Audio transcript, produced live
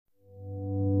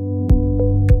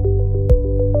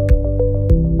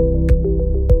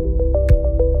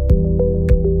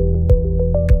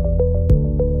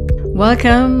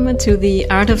Welcome to the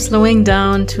Art of Slowing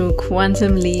Down to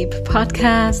Quantum Leap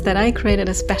podcast that I created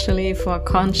especially for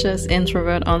conscious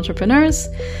introvert entrepreneurs.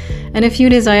 And if you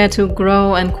desire to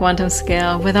grow and quantum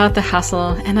scale without the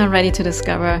hustle and are ready to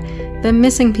discover the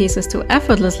missing pieces to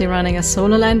effortlessly running a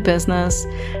solo-aligned business,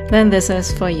 then this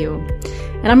is for you.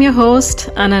 And I'm your host,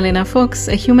 Annalena Fuchs,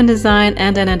 a human design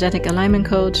and energetic alignment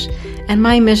coach. And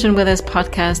my mission with this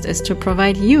podcast is to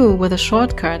provide you with a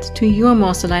shortcut to your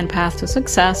most aligned path to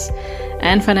success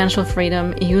and financial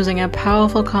freedom using a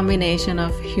powerful combination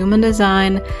of human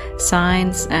design,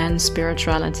 science, and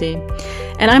spirituality.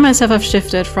 And I myself have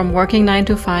shifted from working 9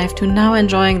 to 5 to now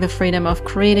enjoying the freedom of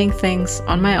creating things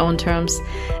on my own terms.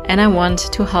 And I want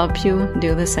to help you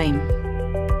do the same.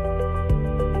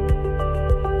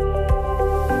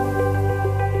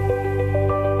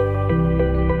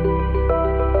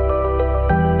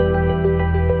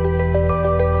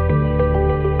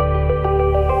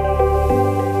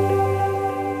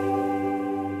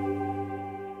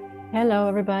 Hello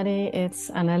everybody, it's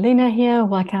Annalena here.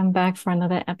 Welcome back for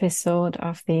another episode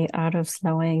of the Art of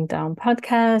Slowing Down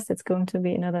podcast. It's going to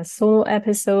be another solo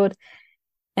episode.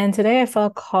 And today I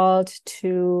felt called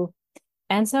to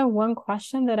answer one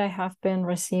question that I have been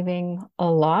receiving a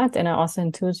lot. And I also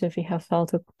intuitively have felt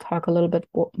to talk a little bit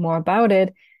more about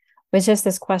it, which is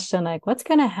this question like, what's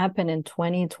going to happen in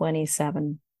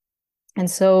 2027?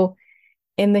 And so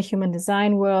in the human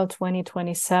design world,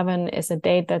 2027 is a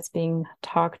date that's being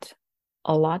talked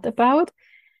a lot about.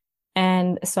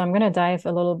 And so I'm going to dive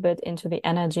a little bit into the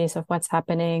energies of what's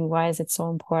happening. Why is it so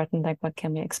important? Like, what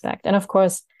can we expect? And of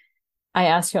course, I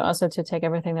ask you also to take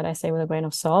everything that I say with a grain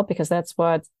of salt, because that's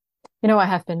what, I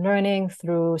have been learning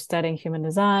through studying human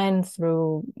design,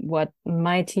 through what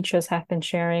my teachers have been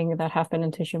sharing that have been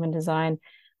into human design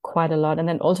quite a lot. And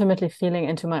then ultimately feeling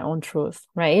into my own truth,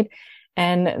 right?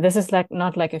 And this is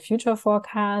not like a future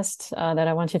forecast that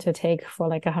I want you to take for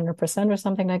like 100% or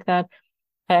something like that.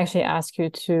 I actually ask you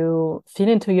to feel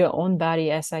into your own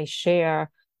body as I share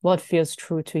what feels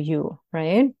true to you,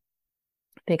 right?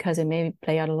 Because it may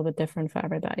play out a little bit different for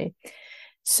everybody.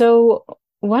 So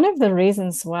one of the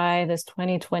reasons why this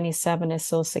 2027 is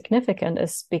so significant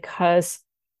is because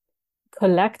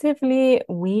collectively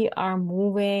we are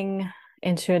moving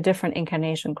into a different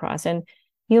incarnation cross. And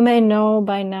you may know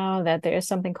by now that there is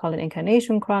something called an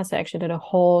incarnation cross. I actually did a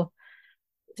whole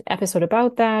episode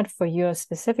about that for your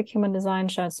specific human design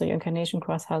chart. So your incarnation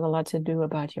cross has a lot to do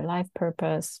about your life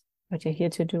purpose, what you're here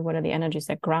to do, what are the energies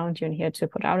that ground you and here to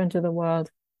put out into the world.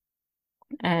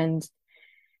 And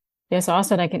there's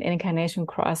also like an incarnation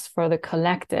cross for the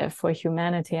collective, for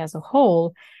humanity as a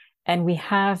whole. And we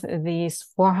have these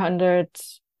 400,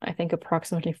 I think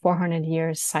approximately 400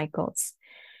 year cycles.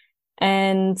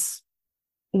 And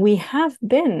we have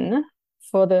been,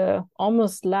 for the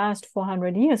almost last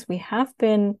 400 years, we have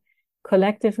been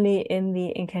collectively in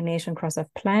the incarnation cross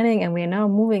of planning, and we are now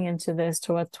moving into this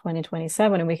towards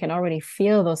 2027, and we can already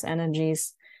feel those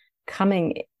energies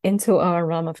coming into our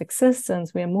realm of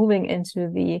existence. We are moving into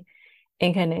the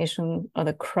incarnation or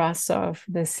the cross of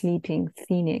the sleeping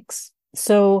phoenix.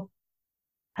 So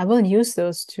I will use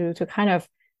those to kind of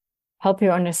help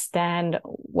you understand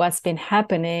what's been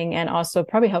happening, and also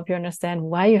probably help you understand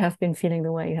why you have been feeling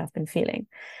the way you have been feeling.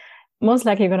 Most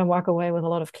likely you're going to walk away with a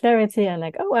lot of clarity and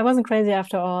like, oh, I wasn't crazy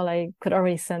after all. I could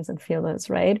already sense and feel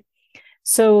this, right?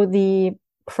 So the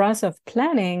cross of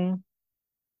planning,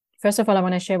 first of all, I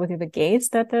want to share with you the gates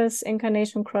that this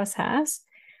incarnation cross has,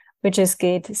 which is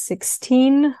gate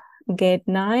 16, gate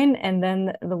 9, and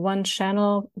then the one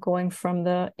channel going from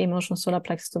the emotional solar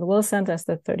plexus to the will center is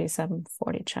the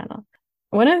 3740 channel.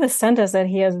 One of the centers that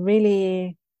he has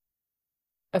really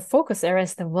a focus area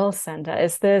is the will center.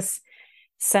 Is this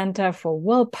center for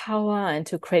willpower and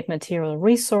to create material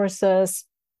resources.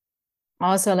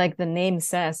 Also, like the name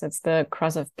says, it's the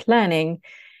cross of planning.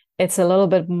 It's a little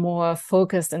bit more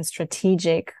focused and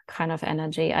strategic kind of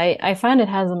energy. I find it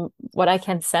has what I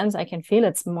can sense, I can feel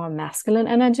it's more masculine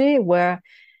energy where,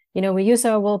 we use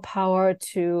our willpower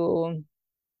to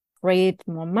create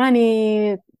more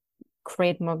money,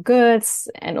 create more goods.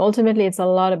 And ultimately, it's a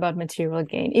lot about material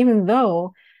gain, even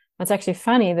though what's actually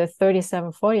funny, the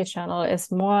 3740 channel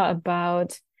is more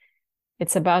about,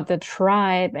 it's about the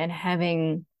tribe and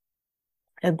having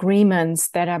agreements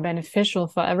that are beneficial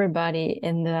for everybody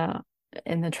in the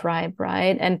tribe,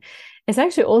 right? And it's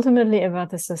actually ultimately about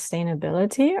the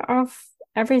sustainability of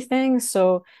everything.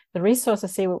 So the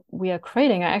resources we are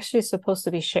creating are actually supposed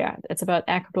to be shared. It's about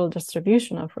equitable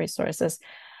distribution of resources.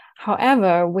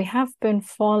 However, we have been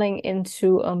falling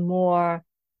into a more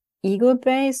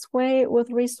ego-based way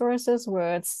with resources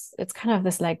where it's kind of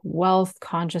this like wealth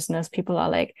consciousness. People are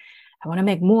like, I want to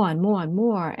make more and more and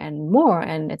more and more,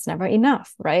 and it's never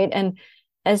enough, right? And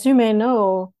as you may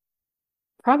know,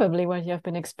 probably what you have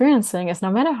been experiencing is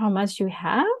no matter how much you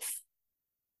have,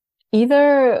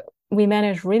 either we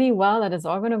manage really well that it's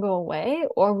all going to go away,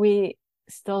 or we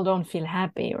still don't feel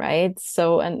happy, right?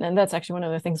 So, and that's actually one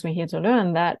of the things we're here to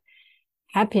learn, that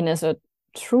happiness or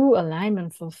true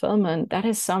alignment, fulfillment, that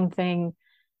is something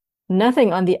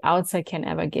nothing on the outside can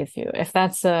ever give you. If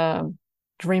that's a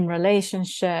dream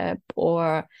relationship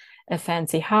or a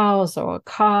fancy house or a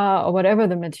car or whatever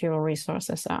the material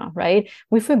resources are, right?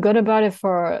 We feel good about it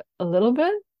for a little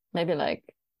bit, maybe like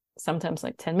sometimes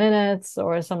like 10 minutes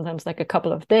or sometimes like a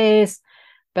couple of days.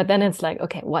 But then it's like,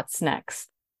 okay, what's next?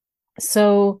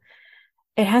 So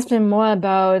it has been more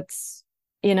about,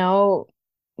 you know,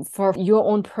 for your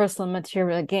own personal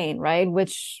material gain, right?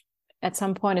 Which at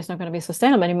some point is not going to be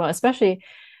sustainable anymore, especially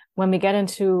when we get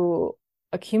into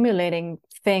accumulating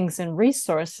things and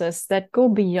resources that go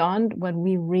beyond what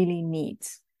we really need,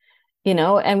 you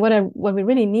know. And what we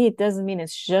really need doesn't mean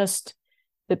it's just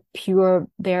the pure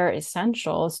bare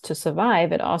essentials to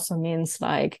survive. It also means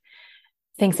like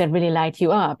things that really light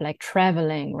you up, like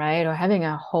traveling, right? Or having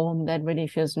a home that really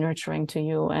feels nurturing to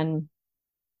you and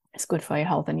is good for your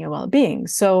health and your well-being.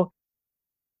 So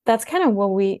that's kind of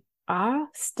what we are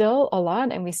still a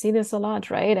lot, and we see this a lot,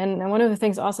 right? And one of the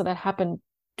things also that happened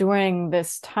during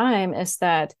this time is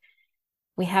that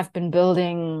we have been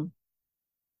building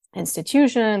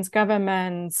institutions,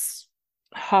 governments,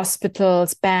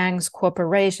 hospitals, banks,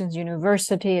 corporations,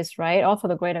 universities, right? All for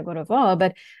the greater good of all.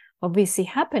 But what we see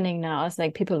happening now is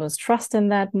like people lose trust in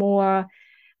that more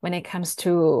when it comes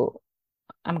to,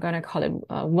 I'm going to call it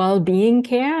well-being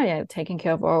care, yeah, taking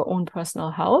care of our own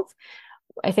personal health.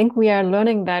 I think we are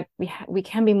learning that we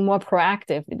can be more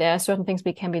proactive. There are certain things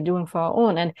we can be doing for our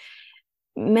own. And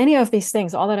many of these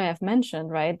things, all that I have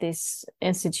mentioned, right, these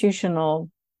institutional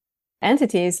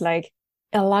entities, like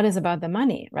a lot is about the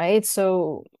money, right?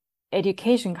 So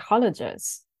education,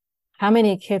 colleges, how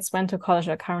many kids went to college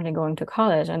or are currently going to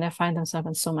college and they find themselves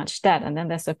in so much debt? And then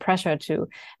there's the pressure to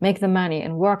make the money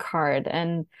and work hard.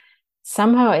 And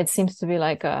somehow it seems to be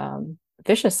like a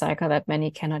vicious cycle that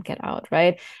many cannot get out,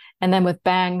 right? And then with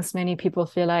banks, many people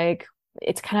feel like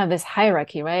it's kind of this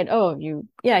hierarchy, right? Oh, you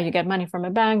get money from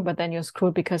a bank, but then you're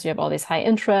screwed because you have all these high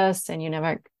interests and you're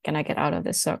never gonna get out of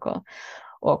this circle.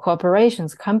 Or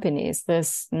corporations, companies,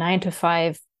 this 9 to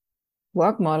 5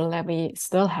 work model that we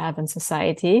still have in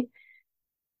society.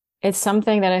 It's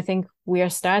something that I think we are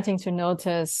starting to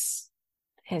notice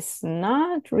is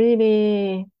not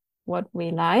really what we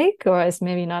like, or is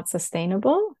maybe not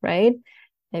sustainable, right?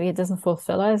 Maybe it doesn't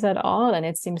fulfill us at all. And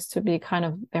it seems to be kind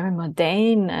of very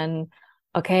mundane and,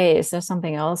 okay, is there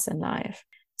something else in life?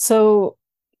 So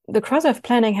the cross-life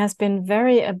planning has been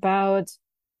very about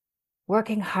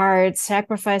working hard,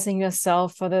 sacrificing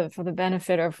yourself for the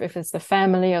benefit of, if it's the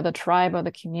family or the tribe or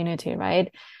the community,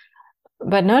 right?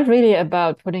 But not really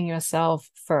about putting yourself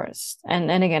first. And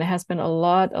again, it has been a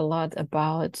lot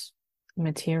about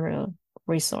material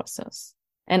resources.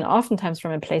 And oftentimes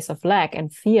from a place of lack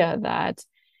and fear that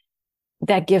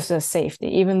gives us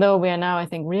safety, even though we are now, I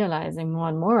think, realizing more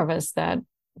and more of us that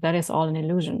is all an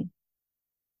illusion.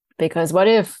 Because what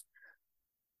if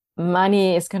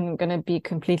money is going to be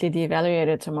completely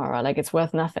devaluated tomorrow? Like it's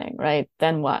worth nothing, right?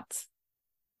 Then what?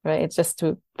 Right? It's just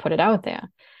to put it out there.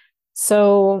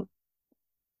 So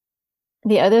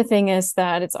the other thing is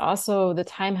that it's also, the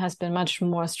time has been much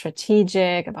more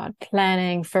strategic about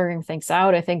planning, figuring things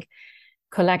out. I think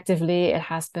collectively, it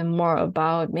has been more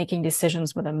about making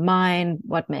decisions with a mind,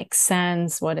 what makes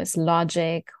sense, what is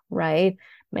logic, right?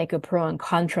 Make a pro and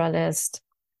contra list,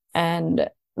 and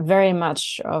very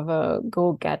much of a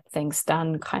go get things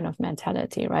done kind of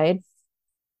mentality, right?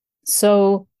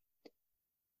 So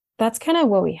that's kind of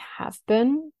where we have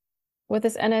been with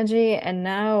this energy. And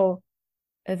now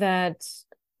that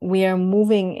we are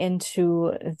moving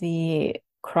into the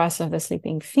cross of the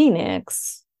sleeping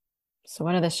phoenix, so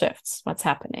what are the shifts? What's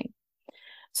happening?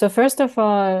 So first of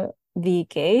all, the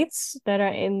gates that are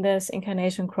in this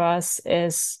incarnation cross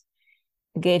is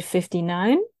gate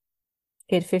 59,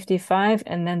 gate 55,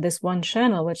 and then this one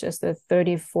channel, which is the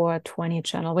 3420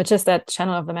 channel, which is that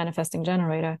channel of the manifesting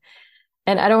generator.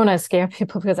 And I don't want to scare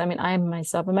people because, I mean, I'm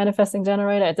myself a manifesting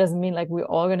generator. It doesn't mean like we're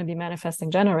all going to be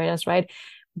manifesting generators, right?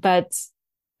 But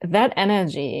that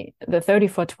energy, the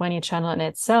 3420 channel in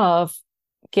itself,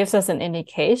 gives us an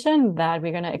indication that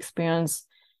we're going to experience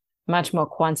much more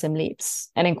quantum leaps.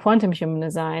 And in quantum human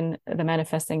design, the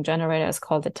manifesting generator is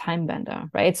called the time bender,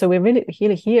 right? So we're really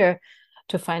here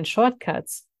to find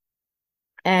shortcuts.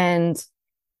 And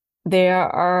there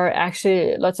are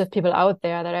actually lots of people out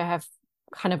there that have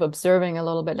kind of observing a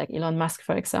little bit, like Elon Musk,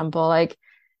 for example, like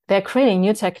they're creating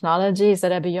new technologies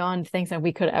that are beyond things that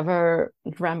we could ever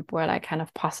dream were like kind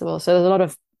of possible. So there's a lot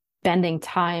of bending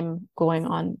time going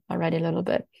on already a little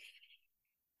bit.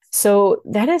 So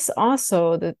that is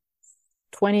also the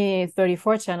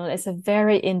 2034 channel is a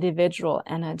very individual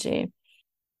energy.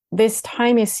 This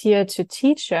time is here to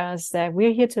teach us that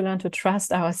we're here to learn to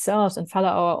trust ourselves and follow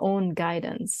our own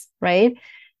guidance, right?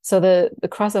 So the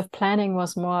cross of planning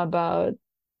was more about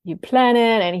you plan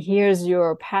it and here's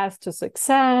your path to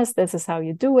success. This is how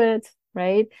you do it,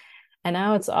 right? And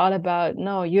now it's all about,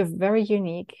 no, you're very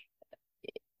unique.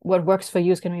 What works for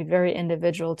you is going to be very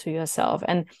individual to yourself.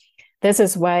 And this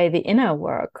is why the inner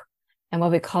work and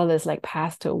what we call this like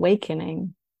path to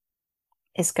awakening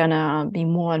is gonna be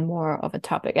more and more of a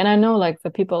topic. And I know like for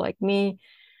people like me,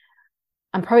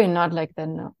 I'm probably not like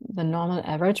the normal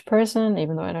average person,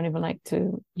 even though I don't even like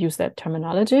to use that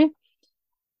terminology.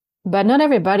 But not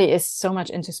everybody is so much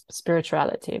into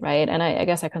spirituality, right? And I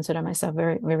guess I consider myself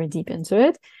very, very deep into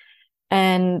it.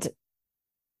 And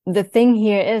the thing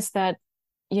here is that,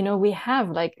 you know, we have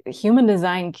like human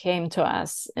design came to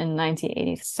us in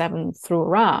 1987 through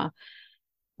Ra.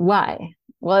 Why?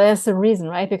 Well, there's a reason,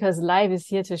 right? Because life is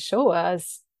here to show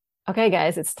us, okay,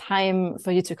 guys, it's time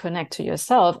for you to connect to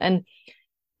yourself. And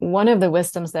one of the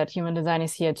wisdoms that human design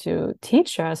is here to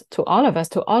teach us, to all of us,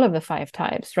 to all of the 5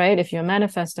 types, right? If you're a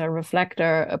manifestor, a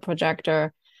reflector, a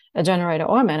projector, a generator,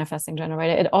 or a manifesting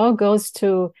generator, it all goes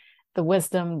to the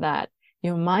wisdom that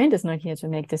your mind is not here to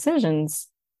make decisions.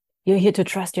 You're here to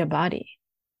trust your body,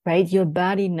 right? Your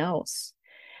body knows.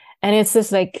 And it's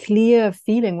this like clear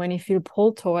feeling when you feel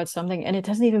pulled towards something and it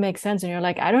doesn't even make sense. And you're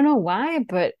like, I don't know why,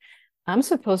 but I'm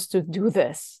supposed to do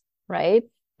this, right?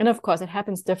 And of course, it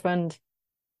happens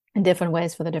in different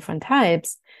ways for the different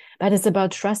types, but it's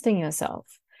about trusting yourself.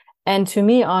 And to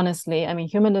me, honestly, I mean,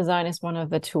 human design is one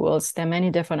of the tools. There are many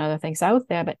different other things out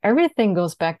there, but everything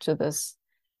goes back to this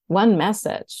one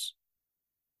message.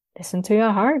 Listen to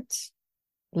your heart,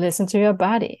 listen to your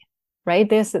body, right?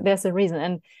 There's a reason.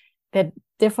 And there are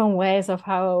different ways of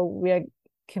how we are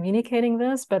communicating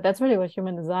this, but that's really what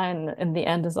human design in the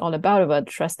end is all about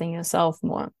trusting yourself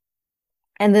more.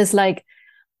 And this like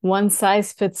one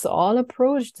size fits all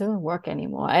approach doesn't work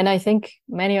anymore. And I think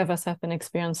many of us have been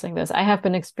experiencing this. I have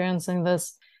been experiencing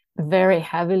this very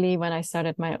heavily when I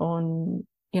started my own,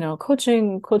 you know,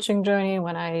 coaching journey,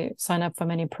 when I signed up for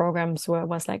many programs where it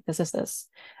was like, this is this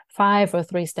 5 or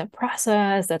 3-step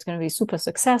process that's going to be super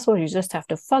successful. You just have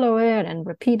to follow it and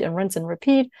repeat and rinse and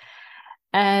repeat.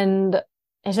 And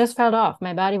it just fell off.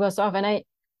 My body was off. And I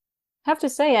have to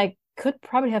say, I could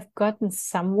probably have gotten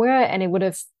somewhere and it would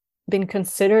have been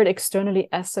considered externally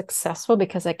as successful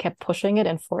because I kept pushing it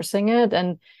and forcing it.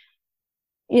 And,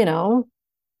 you know,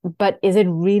 but is it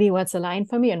really what's aligned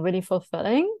for me and really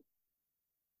fulfilling?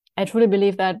 I truly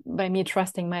believe that by me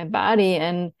trusting my body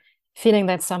and feeling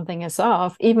that something is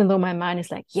off, even though my mind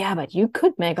is like, yeah, but you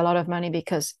could make a lot of money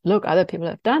because look, other people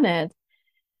have done it.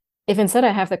 If instead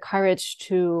I have the courage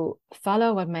to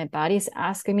follow what my body's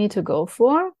asking me to go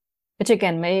for, which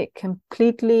again may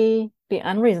completely be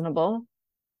unreasonable,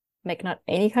 make not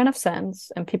any kind of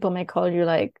sense, and people may call you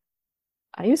like,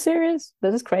 are you serious?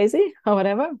 This is crazy or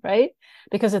whatever, right?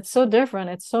 Because it's so different,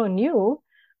 it's so new,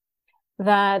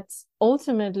 that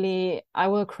ultimately I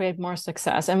will create more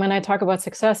success. And when I talk about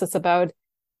success, it's about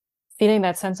feeling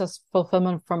that sense of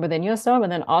fulfillment from within yourself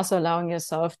and then also allowing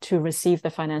yourself to receive the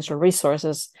financial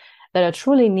resources that are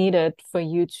truly needed for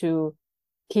you to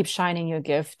keep shining your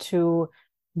gift, to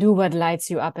do what lights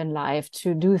you up in life,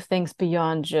 to do things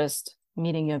beyond just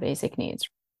meeting your basic needs,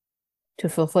 to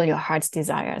fulfill your heart's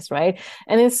desires, right?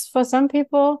 And it's for some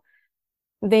people,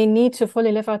 they need to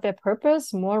fully live out their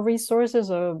purpose, more resources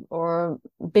or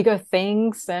bigger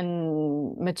things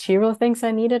and material things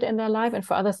are needed in their life. And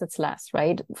for others, it's less,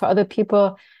 right? For other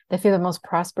people, they feel the most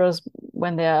prosperous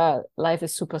when their life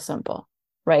is super simple,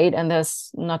 right? And there's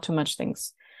not too much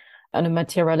things in a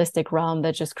materialistic realm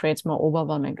that just creates more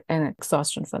overwhelming and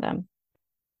exhaustion for them.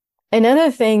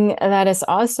 Another thing that is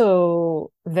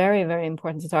also very, very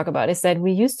important to talk about is that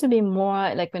we used to be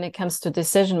more like when it comes to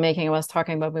decision making, I was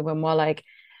talking about, we were more like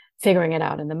figuring it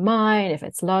out in the mind, if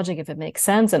it's logic, if it makes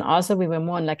sense. And also we were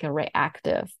more like a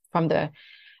reactive from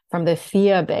the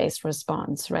fear-based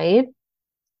response, right?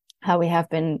 How we have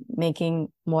been making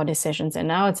more decisions. And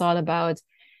now it's all about,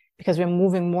 because we're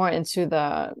moving more into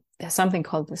there's something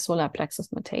called the solar plexus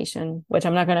notation, which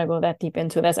I'm not going to go that deep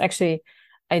into. There's actually,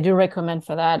 I do recommend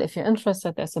for that. If you're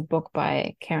interested, there's a book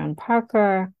by Karen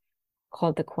Parker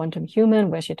called The Quantum Human,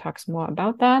 where she talks more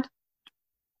about that.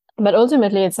 But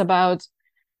ultimately, it's about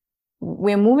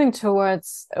we're moving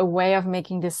towards a way of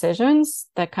making decisions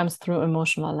that comes through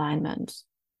emotional alignment,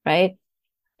 right?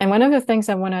 And one of the things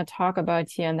I want to talk about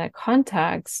here in that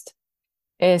context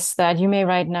is that you may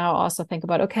right now also think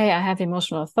about, okay, I have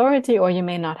emotional authority, or you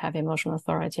may not have emotional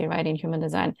authority, right? In human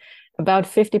design, about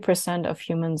 50% of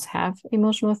humans have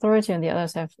emotional authority and the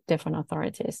others have different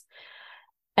authorities.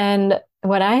 And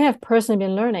what I have personally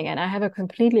been learning, and I have a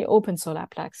completely open solar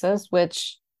plexus,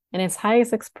 which in its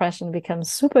highest expression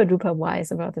becomes super duper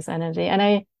wise about this energy. And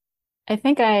I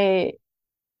think I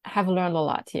have learned a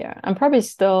lot here. I'm probably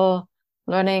still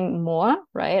learning more,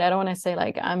 right? I don't want to say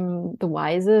like I'm the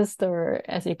wisest or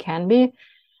as you can be,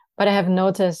 but I have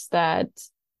noticed that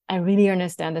I really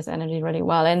understand this energy really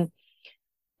well. And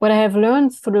what I have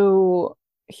learned through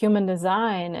human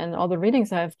design and all the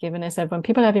readings I've given is that when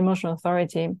people have emotional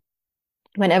authority,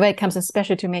 whenever it comes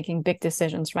especially to making big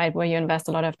decisions, right, where you invest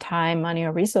a lot of time, money,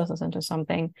 or resources into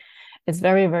something, it's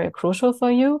very, very crucial for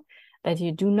you that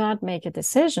you do not make a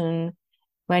decision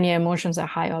when your emotions are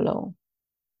high or low,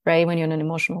 right? When you're in an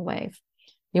emotional wave.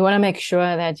 You want to make sure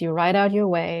that you ride out your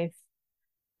wave.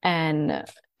 And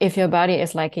if your body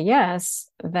is like a yes,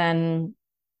 then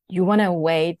you want to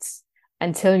wait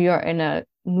until you're in a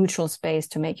neutral space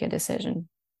to make your decision.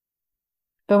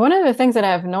 But one of the things that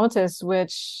I've noticed,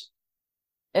 which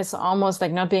is almost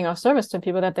like not being of service to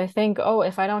people, that they think, oh,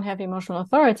 if I don't have emotional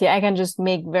authority, I can just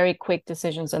make very quick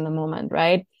decisions in the moment,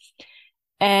 right?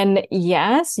 And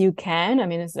yes, you can. I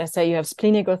mean, let's say you have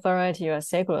splenic authority or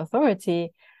sacral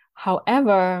authority.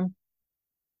 However,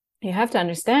 you have to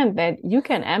understand that you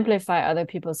can amplify other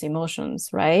people's emotions,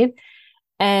 right?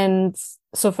 And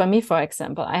so for me, for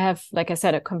example, I have, like I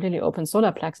said, a completely open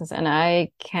solar plexus, and I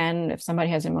can, if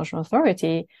somebody has emotional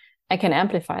authority, I can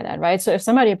amplify that, right? So if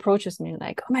somebody approaches me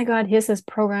like, oh my God, here's this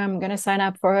program, I'm going to sign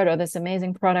up for it, or this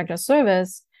amazing product or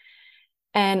service,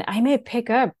 and I may pick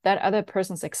up that other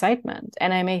person's excitement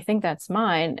and I may think that's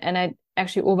mine. And it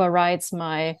actually overrides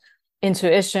my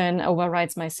intuition,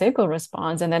 overrides my sacral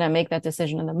response. And then I make that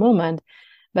decision in the moment.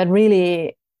 But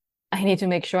really, I need to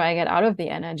make sure I get out of the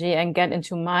energy and get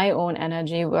into my own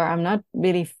energy where I'm not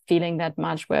really feeling that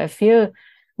much, where I feel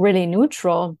really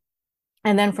neutral.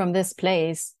 And then from this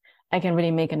place, I can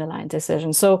really make an aligned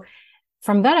decision. So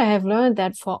from that, I have learned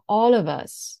that for all of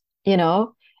us,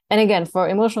 and again, for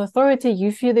emotional authority,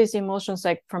 you feel these emotions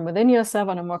like from within yourself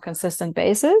on a more consistent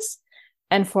basis.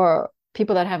 And for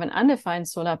people that have an undefined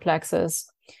solar plexus,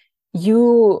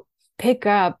 you pick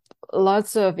up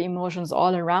lots of emotions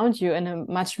all around you in a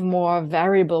much more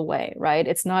variable way, right?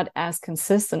 It's not as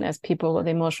consistent as people with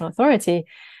emotional authority.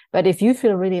 But if you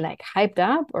feel really like hyped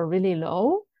up or really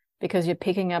low because you're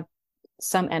picking up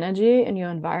some energy in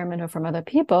your environment or from other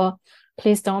people,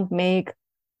 please don't make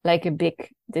like a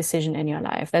big decision in your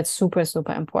life. That's super,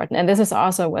 super important. And this is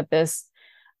also what this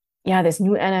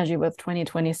new energy with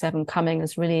 2027 coming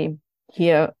is really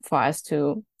here for us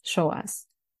to show us.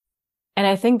 And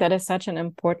I think that is such an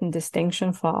important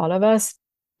distinction for all of us,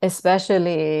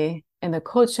 especially in the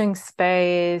coaching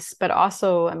space, but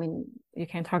also, I mean, you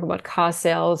can talk about car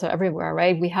sales or everywhere,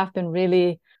 right? We have been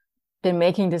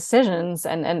making decisions,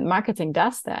 and marketing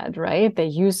does that, right? They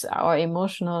use our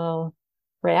emotional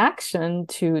reaction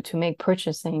to make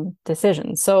purchasing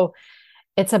decisions. So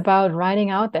it's about riding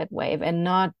out that wave and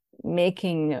not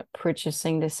making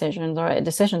purchasing decisions or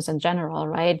decisions in general,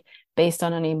 right, based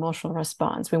on an emotional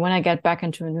response. We want to get back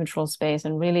into a neutral space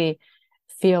and really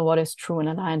feel what is true and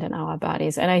aligned in our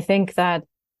bodies. And I think that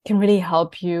can really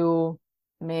help you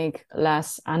make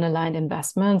less unaligned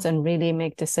investments and really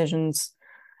make decisions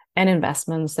and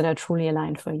investments that are truly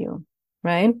aligned for you,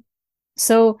 right?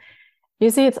 So you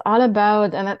see, it's all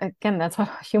about, and again, that's what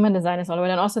human design is all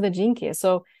about, and also the Gene Keys.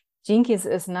 So Gene Keys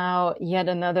is now yet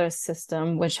another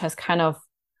system which has kind of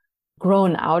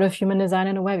grown out of human design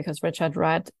in a way, because Richard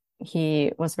Rudd,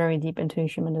 he was very deep into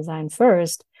human design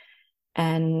first,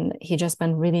 and he just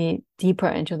went really deeper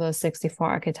into those 64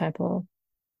 archetypal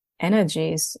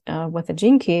energies with the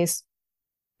Gene Keys.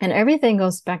 And everything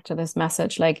goes back to this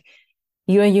message, like,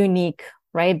 you are unique,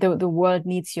 right? The world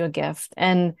needs your gift.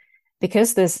 And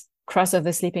because this cross of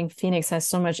the sleeping phoenix has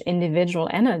so much individual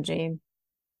energy,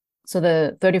 so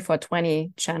the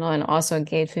 3420 channel and also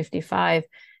gate 55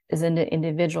 is in the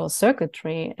individual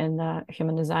circuitry in the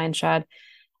human design chart.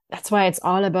 That's why it's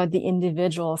all about the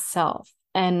individual self.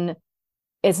 And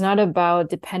it's not about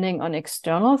depending on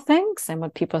external things and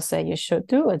what people say you should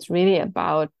do. It's really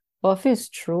about what feels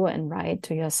true and right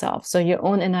to yourself. So your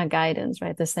own inner guidance,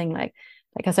 right? This thing like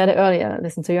I said earlier,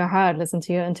 listen to your heart, listen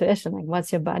to your intuition. Like,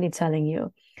 what's your body telling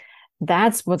you?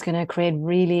 That's what's going to create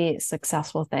really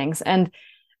successful things. And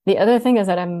The other thing is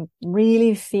that I'm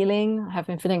really feeling, have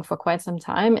been feeling for quite some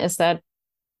time, is that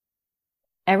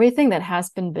everything that has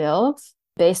been built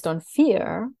based on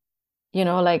fear,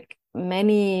 like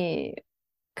many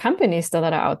companies that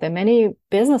are out there, many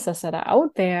businesses that are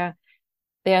out there,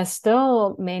 they are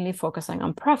still mainly focusing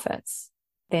on profits.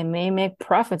 They may make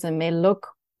profits and may look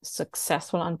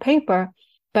successful on paper,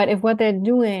 but if what they're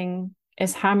doing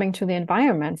is harming to the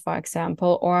environment, for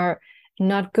example, or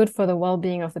not good for the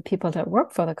well-being of the people that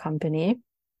work for the company,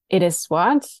 it is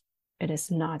what? It is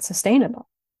not sustainable,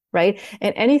 right?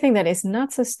 And anything that is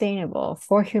not sustainable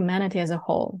for humanity as a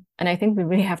whole, and I think we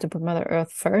really have to put Mother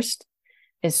Earth first,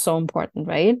 is so important,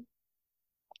 right?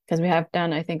 Because we have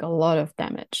done, I think, a lot of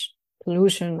damage.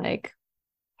 Pollution, like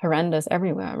horrendous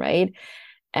everywhere, right?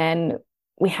 And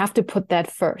we have to put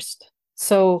that first.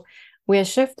 So we're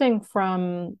shifting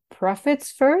from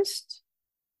profits first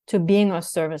to being of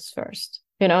service first,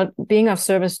 being of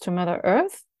service to Mother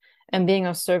Earth and being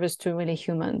of service to really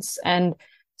humans. And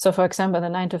so, for example, the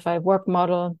 9-to-5 work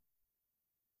model,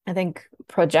 I think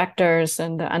projectors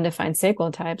and the undefined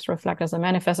sacral types, reflectors and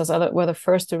manifestors were the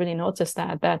first to really notice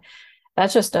that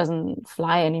just doesn't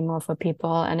fly anymore for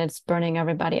people, and it's burning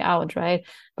everybody out, right?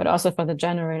 But also for the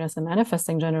generators, the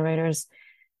manifesting generators,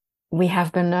 we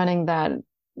have been learning that,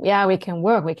 yeah, we can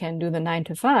work, we can do the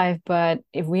 9-to-5, but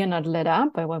if we are not lit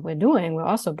up by what we're doing, we're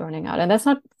also burning out. And that's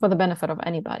not for the benefit of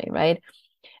anybody, right?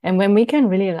 And when we can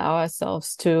really allow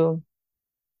ourselves to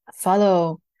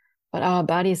follow what our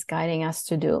body is guiding us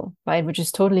to do, right? Which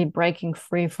is totally breaking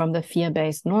free from the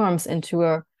fear-based norms into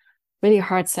a really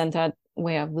heart-centered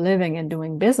way of living and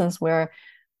doing business, where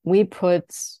we put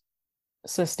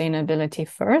sustainability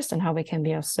first and how we can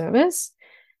be of service,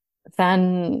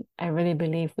 then I really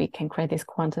believe we can create these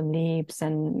quantum leaps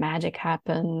and magic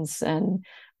happens, and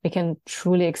we can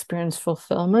truly experience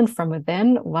fulfillment from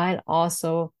within while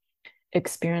also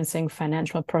experiencing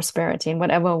financial prosperity in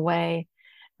whatever way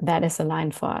that is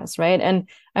aligned for us, right? And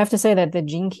I have to say that the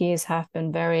Gene Keys have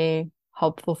been very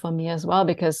helpful for me as well,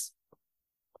 because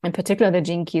in particular, the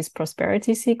Gene Keys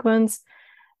prosperity sequence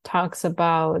talks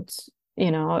about,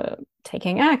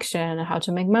 taking action, how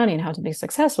to make money and how to be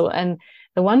successful. And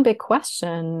the one big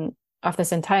question of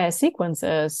this entire sequence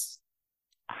is,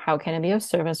 how can it be of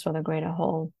service for the greater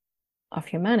whole of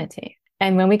humanity?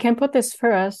 And when we can put this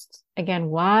first, again,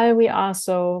 why we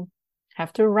also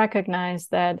have to recognize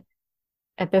that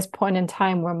at this point in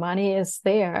time where money is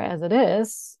there as it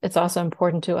is, it's also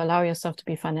important to allow yourself to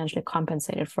be financially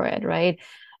compensated for it, right?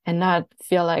 And not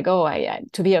feel like,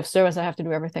 to be of service, I have to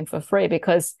do everything for free.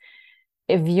 Because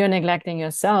if you're neglecting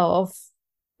yourself,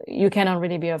 you cannot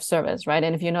really be of service, right?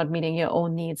 And if you're not meeting your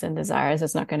own needs and desires,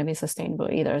 it's not going to be sustainable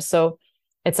either. So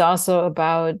it's also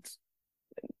about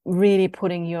really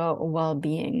putting your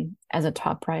well-being as a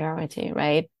top priority,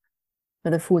 right? For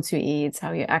the foods you eat,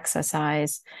 how you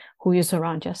exercise, who you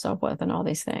surround yourself with, and all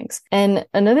these things. And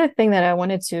another thing that I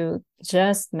wanted to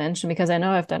just mention, because I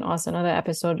know I've done also another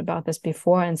episode about this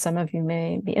before, and some of you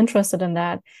may be interested in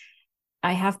that.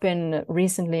 I have been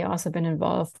recently also been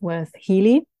involved with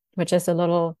Healy, which is a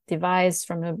little device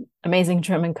from an amazing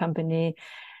German company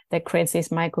that creates these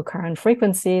microcurrent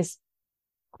frequencies.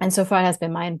 And so far it has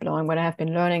been mind-blowing what I have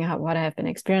been learning, what I have been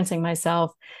experiencing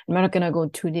myself. I'm not going to go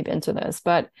too deep into this,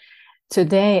 but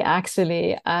today,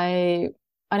 actually, I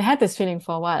had this feeling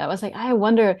for a while. I was like, I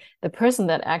wonder, the person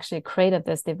that actually created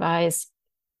this device,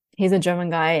 he's a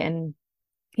German guy, and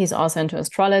he's also into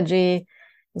astrology.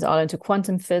 He's all into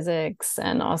quantum physics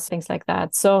and all things like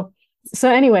that. So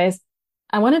anyways,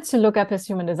 I wanted to look up his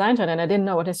human design chart, and I didn't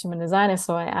know what his human design is.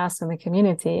 So I asked in the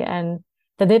community, and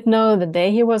they did know the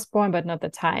day he was born, but not the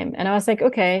time. And I was like,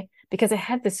 okay, because I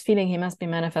had this feeling he must be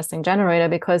manifesting generator,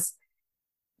 because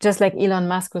just like Elon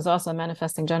Musk was also a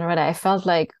manifesting generator, I felt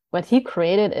like what he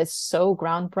created is so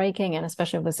groundbreaking, and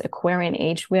especially with this Aquarian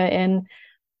age we're in,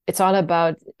 it's all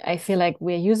about, I feel like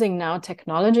we're using now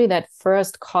technology that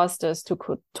first caused us to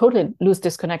totally lose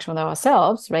disconnection with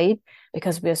ourselves, right?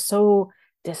 Because we're so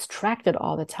distracted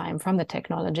all the time from the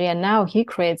technology. And now he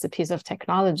creates a piece of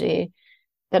technology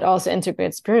that also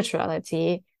integrates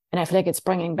spirituality. And I feel like it's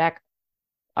bringing back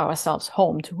ourselves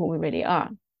home to who we really are.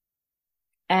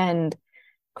 And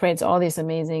creates all these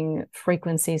amazing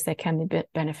frequencies that can be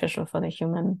beneficial for the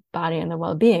human body and the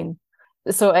well-being.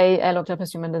 So I looked up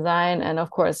his human design, and of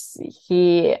course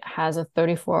he has a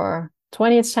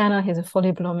 3420 channel. He's a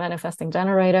fully blown manifesting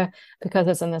generator because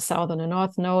it's in the south and the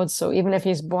north nodes. So even if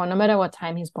he's born, no matter what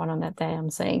time he's born on that day, I'm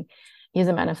saying he's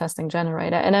a manifesting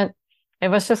generator. And it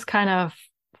was just kind of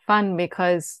fun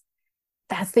because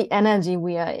that's the energy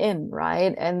we are in,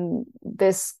 right? And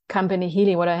this company,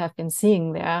 Healy, what I have been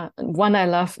seeing there, one, I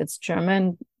love, it's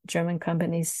German. German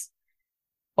companies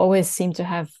always seem to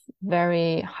have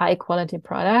very high quality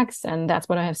products. And that's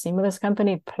what I have seen with this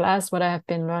company, plus what I have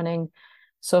been learning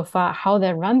so far, how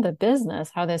they run the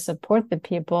business, how they support the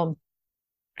people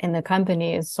in the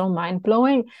company is so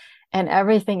mind-blowing. And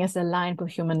everything is aligned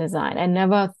with human design. I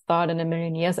never thought in a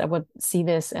million years I would see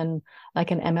this in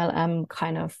like an MLM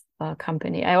kind of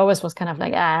company. I always was kind of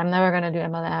like, I'm never going to do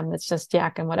MLM. It's just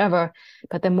yak and whatever.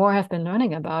 But the more I've been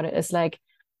learning about it, it's like,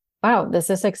 wow, this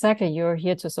is exactly, you're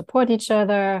here to support each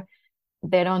other.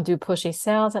 They don't do pushy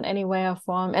sales in any way or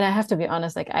form. And I have to be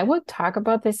honest, like I would talk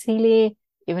about this Healy,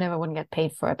 even if I wouldn't get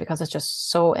paid for it, because it's just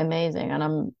so amazing.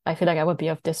 And I feel like I would be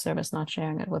of disservice not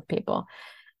sharing it with people.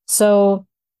 So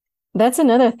that's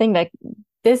another thing, like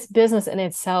this business in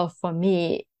itself for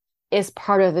me is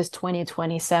part of this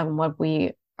 2027, what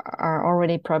we are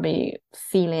already probably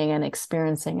feeling and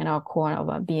experiencing in our core of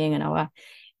our being and our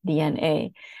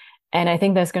DNA. And I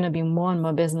think there's going to be more and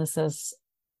more businesses,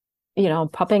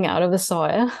 popping out of the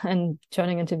soil and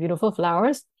turning into beautiful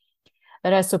flowers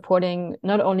that are supporting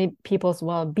not only people's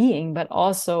well-being, but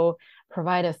also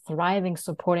provide a thriving,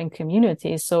 supporting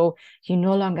community. So you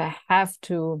no longer have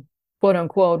to, quote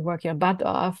unquote, work your butt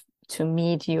off to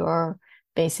meet your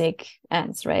basic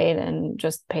ends, right? And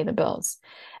just pay the bills.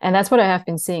 And that's what I have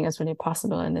been seeing is really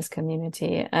possible in this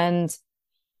community. And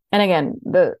again,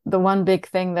 the one big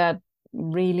thing that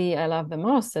really I love the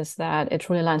most is that it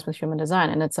truly aligns with human design.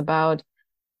 And it's about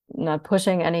not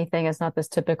pushing anything. It's not this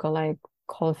typical like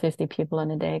call 50 people in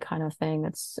a day kind of thing.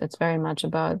 It's very much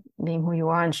about being who you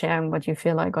are and sharing what you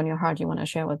feel like on your heart you want to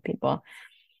share with people.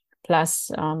 Plus,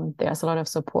 there's a lot of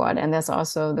support, and there's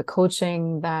also the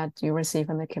coaching that you receive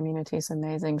in the community is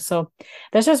amazing. So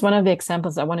that's just one of the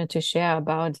examples I wanted to share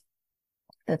about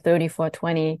the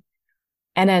 3420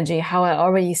 energy, how I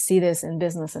already see this in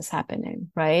businesses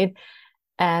happening, right?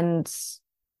 And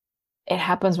it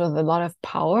happens with a lot of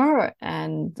power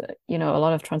and, a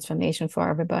lot of transformation for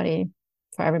everybody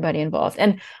involved.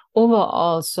 And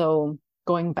overall, so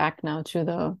going back now to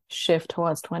the shift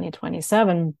towards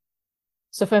 2027.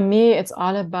 So for me, it's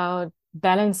all about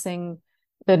balancing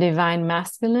the divine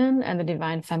masculine and the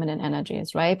divine feminine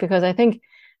energies, right? Because I think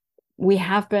we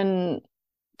have been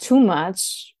too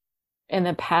much in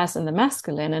the past in the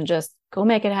masculine and just go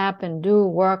make it happen, do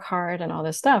work hard and all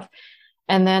this stuff.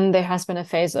 And then there has been a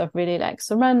phase of really like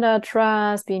surrender,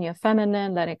 trust, being your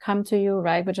feminine, let it come to you,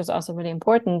 right? Which is also really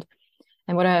important.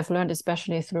 And what I have learned,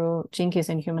 especially through Gene Keys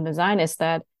and human design, is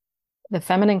that the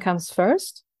feminine comes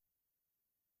first.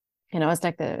 It's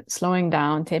like the slowing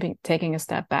down, taking a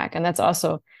step back. And that's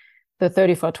also the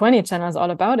 3420 channel is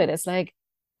all about it. It's like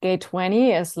gate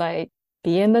 20 is like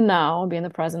be in the now, be in the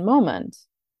present moment.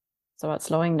 It's about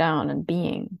slowing down and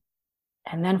being.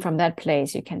 And then from that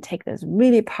place, you can take this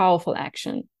really powerful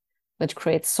action, which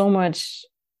creates so much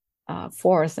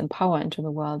force and power into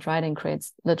the world, right? And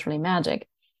creates literally magic.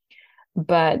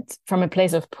 But from a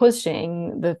place of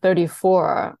pushing, the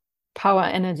 34 power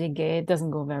energy gate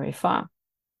doesn't go very far.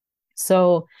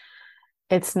 So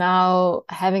it's now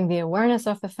having the awareness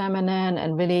of the feminine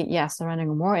and really,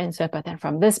 surrendering more into it. But then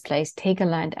from this place, take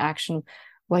aligned action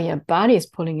where your body is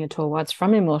pulling you towards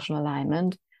from emotional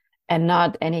alignment and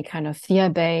not any kind of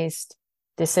fear-based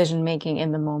decision-making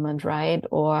in the moment, right?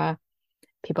 Or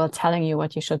people telling you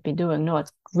what you should be doing. No, it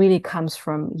really comes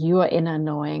from your inner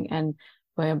knowing and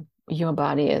where your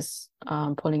body is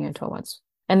pulling you towards.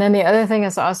 And then the other thing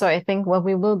is also, I think what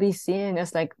we will be seeing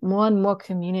is like more and more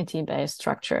community-based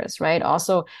structures, right?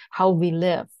 Also how we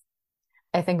live.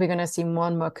 I think we're going to see more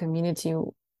and more community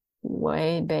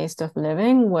way-based of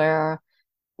living where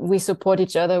we support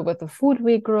each other with the food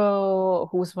we grow,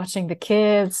 who's watching the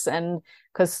kids. And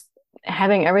because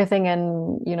having everything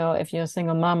and, if you're a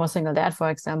single mom or single dad, for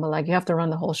example, like you have to run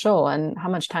the whole show and how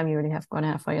much time you really going to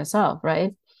have for yourself,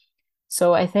 right?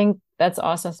 So I think that's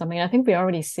also something. I think we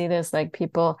already see this, like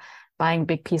people buying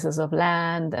big pieces of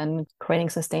land and creating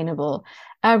sustainable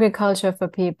agriculture for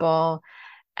people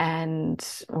and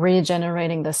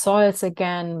regenerating the soils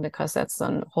again, because that's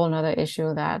a whole nother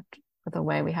issue that with the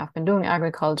way we have been doing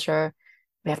agriculture,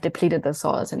 we have depleted the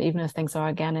soils. And even if things are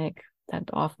organic, that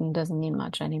often doesn't mean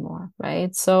much anymore,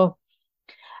 right? So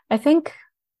I think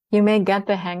you may get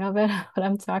the hang of it, what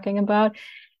I'm talking about.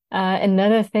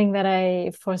 Another thing that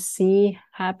I foresee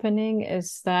happening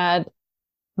is that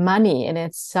money in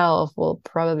itself will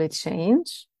probably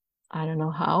change. I don't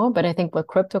know how, but I think with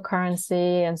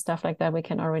cryptocurrency and stuff like that, we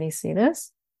can already see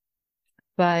this.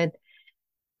 But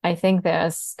I think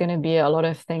there's going to be a lot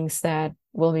of things that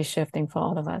will be shifting for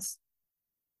all of us.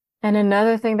 And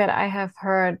another thing that I have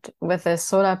heard with the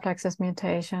solar plexus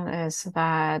mutation is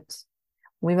that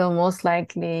we will most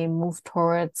likely move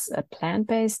towards a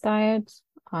plant-based diet.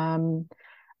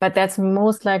 But that's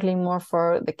most likely more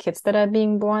for the kids that are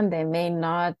being born. They may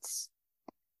not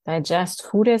digest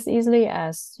food as easily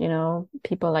as,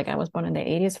 people like I was born in the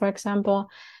 80s, for example.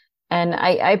 And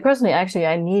I personally, actually,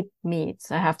 I need meat,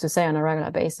 I have to say, on a regular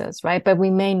basis, right? But we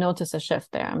may notice a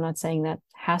shift there. I'm not saying that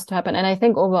has to happen. And I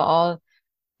think overall,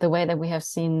 the way that we have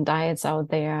seen diets out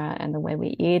there and the way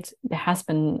we eat, there has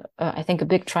been, I think, a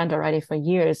big trend already for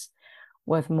years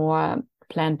with more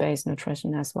plant-based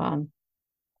nutrition as well.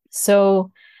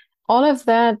 So all of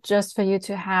that just for you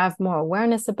to have more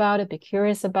awareness about it, be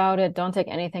curious about it. Don't take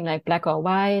anything like black or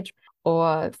white,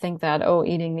 or think that,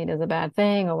 eating meat is a bad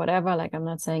thing or whatever. Like, I'm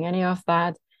not saying any of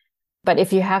that. But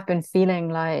if you have been feeling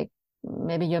like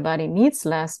maybe your body needs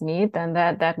less meat, then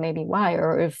that may be why.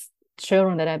 Or if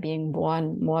children that are being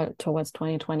born more towards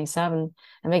 2027,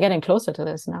 and we're getting closer to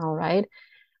this now, right?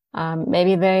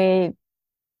 Maybe they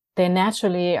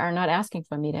naturally are not asking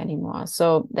for meat anymore.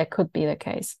 So that could be the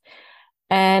case.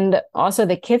 And also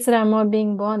the kids that are more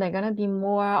being born, they're going to be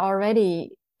more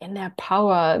already in their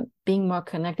power, being more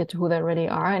connected to who they really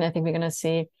are. And I think we're going to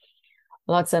see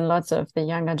lots and lots of the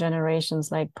younger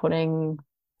generations like putting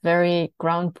very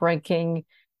groundbreaking,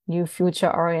 new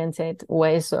future-oriented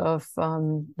ways of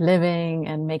living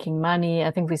and making money.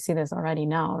 I think we see this already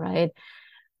now, right?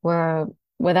 Where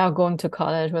without going to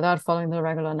college, without following the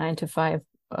regular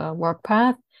 9-to-5 work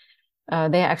path,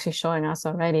 they're actually showing us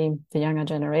already, the younger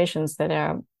generations, that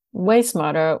are way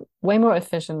smarter, way more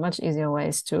efficient, much easier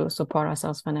ways to support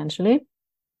ourselves financially.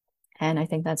 And I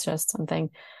think that's just something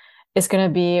is going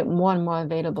to be more and more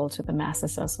available to the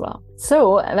masses as well.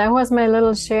 So that was my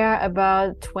little share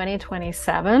about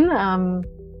 2027.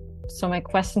 So my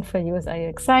question for you is, are you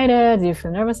excited? Do you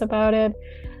feel nervous about it?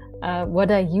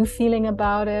 What are you feeling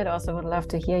about it? Also would love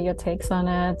to hear your takes on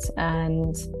it.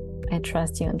 And I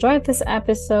trust you enjoyed this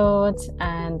episode,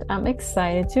 and I'm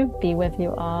excited to be with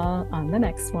you all on the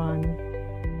next one.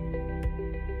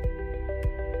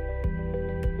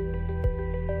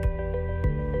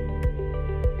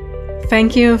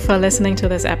 Thank you for listening to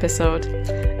this episode.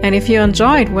 And if you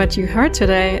enjoyed what you heard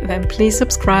today, then please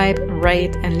subscribe,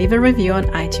 rate, and leave a review on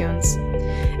iTunes.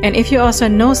 And if you also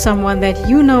know someone that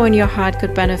you know in your heart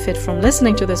could benefit from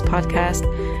listening to this podcast,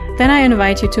 then I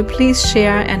invite you to please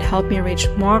share and help me reach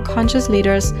more conscious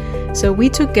leaders so we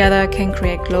together can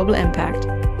create global impact.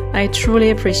 I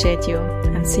truly appreciate you,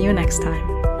 and see you next time.